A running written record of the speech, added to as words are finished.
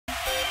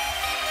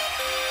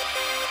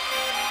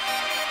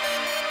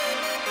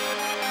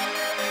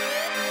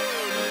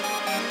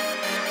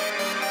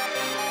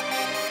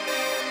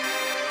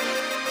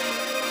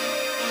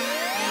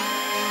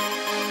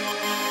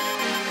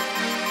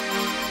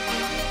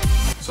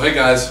So hey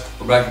guys,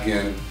 we're back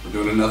again. We're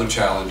doing another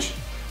challenge.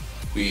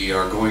 We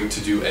are going to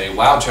do a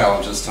WoW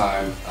challenge this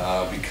time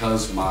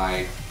because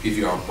my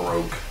PVR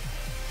broke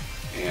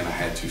and I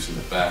had to send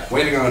it back.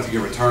 Waiting on it to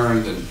get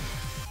returned, and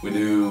we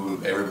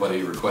knew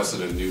everybody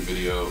requested a new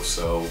video,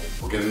 so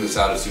we're getting this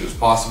out as soon as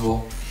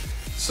possible.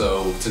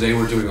 So today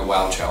we're doing a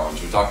WoW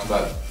challenge. We talked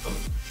about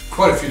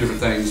quite a few different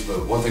things,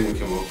 but one thing we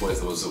came up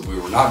with was that we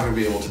were not going to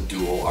be able to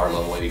duel our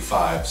level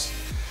 85s.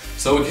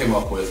 So we came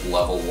up with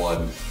level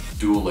 1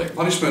 dueling.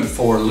 Punishment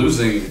for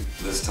losing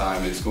this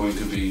time is going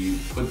to be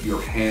put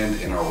your hand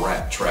in a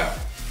rat trap.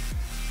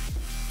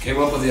 Came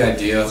up with the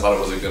idea, thought it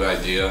was a good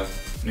idea.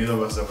 Neither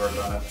of us have ever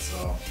done it,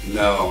 so...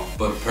 No,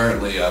 but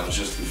apparently I was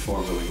just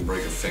informed that we can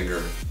break a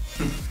finger.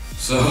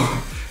 So,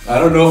 I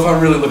don't know if I'm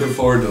really looking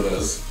forward to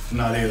this.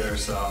 Not either,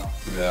 so...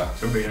 Yeah.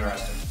 It's gonna be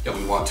interesting. Yeah,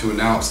 we want to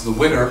announce the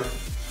winner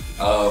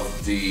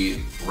of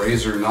the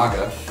Razor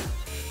Naga,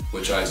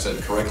 which I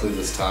said correctly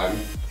this time,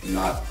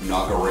 not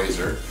Naga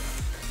Razor.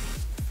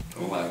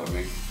 Don't laugh at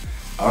me.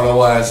 I don't know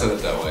why I said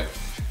it that way.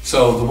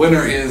 So the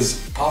winner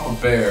is Papa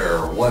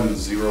Bear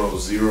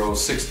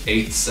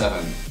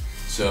 100687.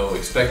 So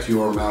expect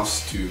your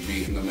mouse to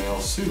be in the mail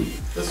soon.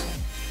 This one.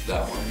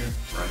 That one here,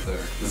 right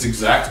there. This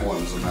exact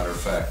one, as a matter of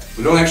fact.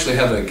 We don't actually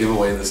have a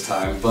giveaway this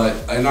time, but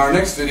in our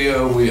next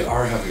video we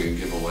are having a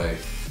giveaway.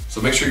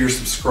 So make sure you're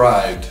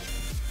subscribed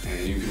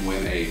and you can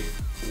win a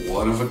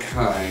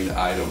one-of-a-kind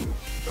item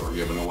that we're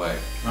giving away.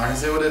 I'm not gonna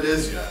say what it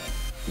is yet.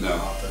 No. I'll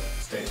have to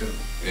stay tuned.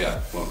 Yeah,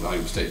 well, not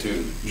even stay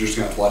tuned. You're just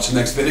gonna have to watch the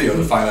next video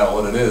to find out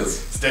what it is.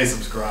 Stay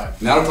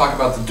subscribed. Now to talk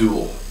about the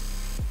duel.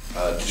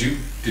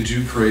 Did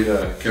you create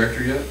a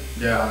character yet?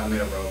 Yeah, I made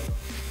a rogue.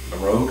 A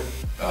rogue?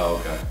 Oh,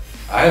 okay.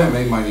 I haven't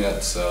made mine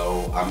yet,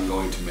 so I'm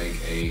going to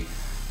make a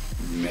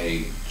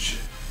mage.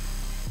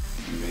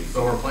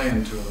 So we're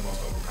playing two of the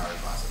most overpowered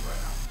classes right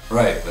now.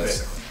 Right,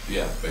 Basically.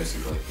 Yeah,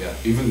 basically, yeah.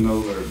 Even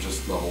though they're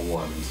just level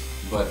 1s,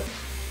 but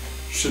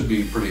should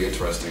be pretty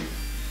interesting.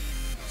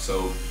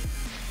 So,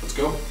 let's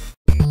go.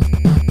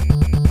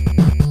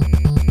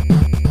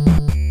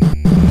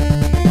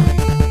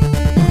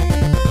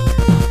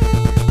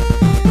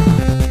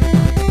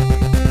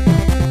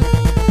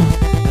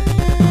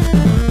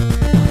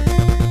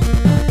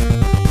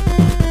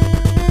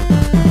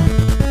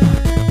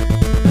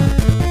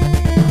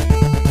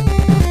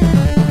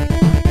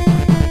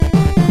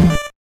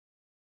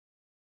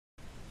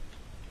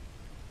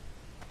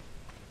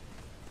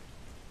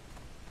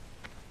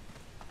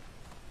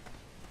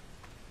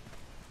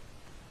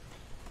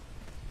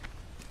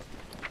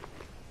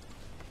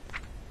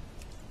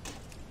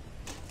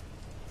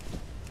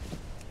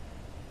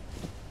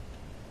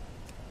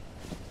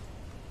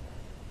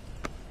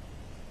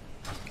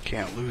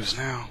 Can't lose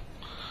now.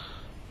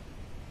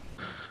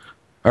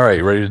 Alright,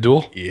 you ready to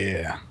duel?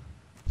 Yeah.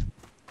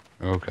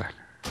 Okay.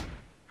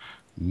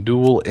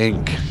 Duel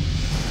Inc.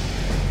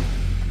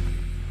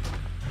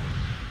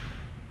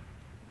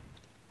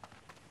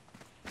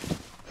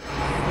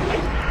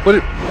 What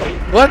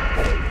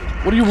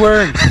are you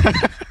wearing?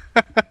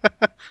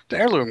 The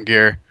heirloom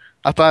gear.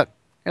 I thought,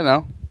 you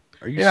know.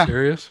 Are you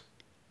serious?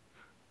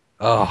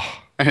 Oh.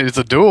 It's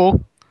a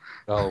duel.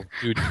 Oh,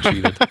 dude, you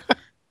cheated.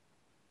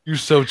 You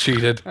so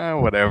cheated.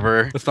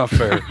 Whatever. That's not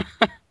fair.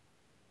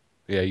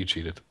 Yeah, you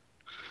cheated.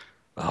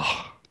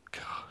 Oh,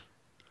 God.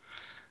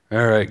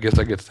 Alright, guess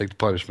I get to take the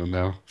punishment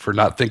now for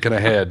not thinking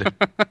ahead.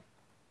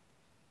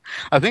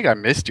 I think I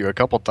missed you a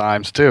couple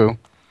times, too.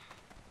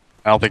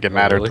 I don't think it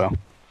mattered, really? though.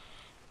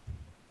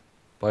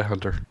 Bye,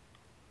 Hunter.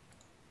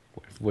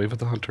 Wave at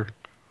the Hunter.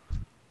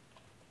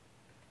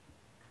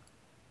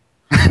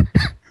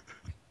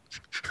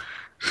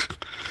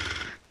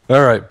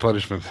 Alright,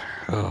 punishment.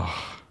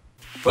 Oh.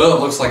 Well,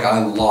 it looks like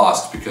I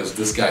lost because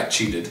this guy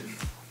cheated.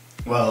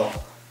 Well,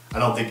 I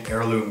don't think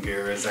heirloom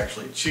gear is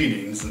actually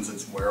cheating since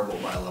it's wearable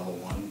by level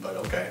 1, but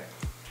okay.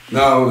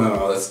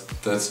 No,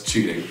 that's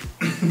cheating.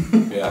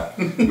 Yeah.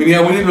 I mean,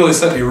 yeah, we didn't really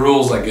set any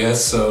rules, I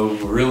guess, so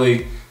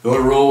really, the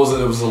only rule was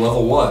that it was a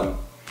level 1.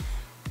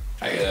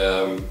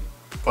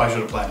 Probably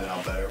should have planned it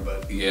out better,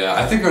 but...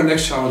 Yeah, I think our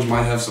next challenge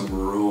might have some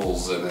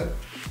rules in it.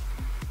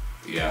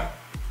 Yeah.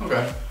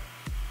 Okay.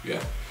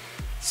 Yeah.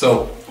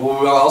 So,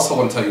 what I also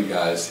want to tell you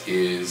guys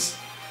is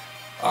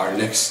our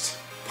next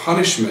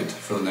punishment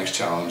for the next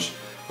challenge,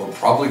 we're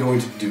probably going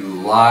to do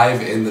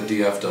live in the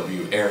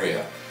DFW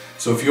area.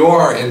 So if you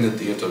are in the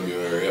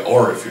DFW area,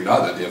 or if you're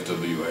not in the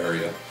DFW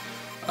area,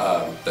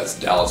 that's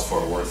Dallas,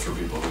 Fort Worth for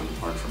people who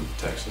aren't from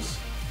Texas,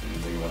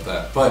 anything about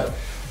that. But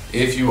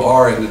if you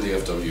are in the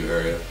DFW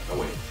area, oh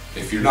wait,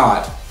 if you're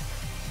not,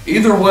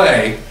 either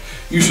way,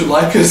 you should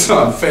like us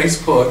on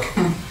Facebook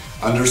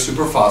under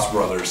Super Foss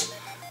Brothers,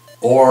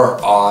 or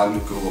on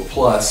Google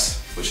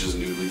Plus, which is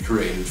newly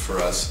created for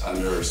us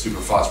under Super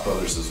Foss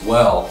Brothers as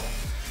well.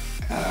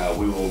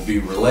 We will be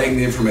relaying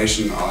the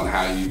information on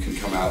how you can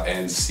come out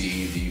and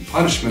see the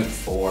punishment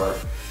for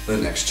the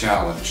next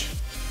challenge.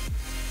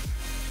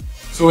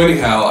 So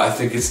anyhow, I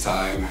think it's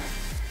time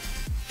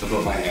to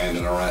put my hand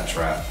in a rat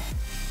trap.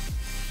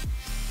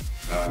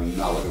 I'm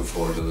not looking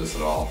forward to this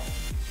at all.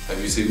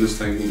 Have you seen this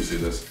thing? Let me see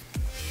this.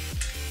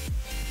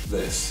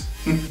 this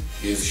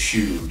is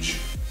huge.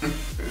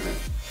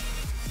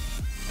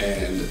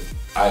 And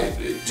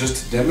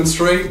just to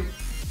demonstrate,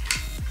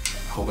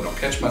 I hope I don't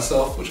catch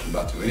myself, which I'm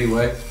about to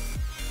anyway.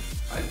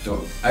 I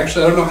don't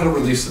know how to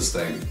release this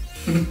thing,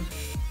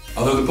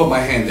 other than put my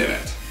hand in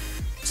it.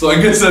 So I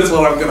guess that's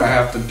what I'm gonna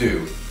have to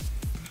do.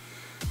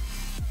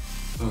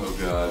 Oh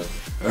God.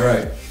 All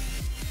right.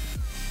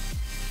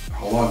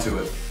 Hold on to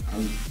it.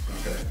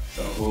 Okay.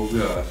 Oh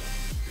God.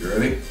 You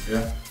ready?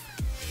 Yeah.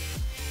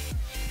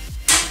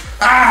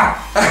 Ah!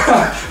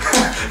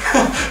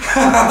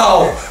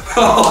 Ow!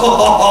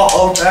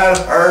 Oh, that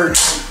hurt.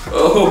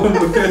 Oh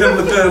man,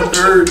 that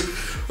hurt.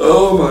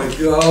 Oh my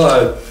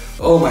God.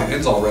 Oh, my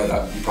hand's all red.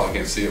 You probably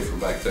can't see it from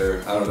back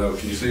there. I don't know.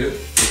 Can you see it?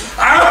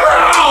 Ah!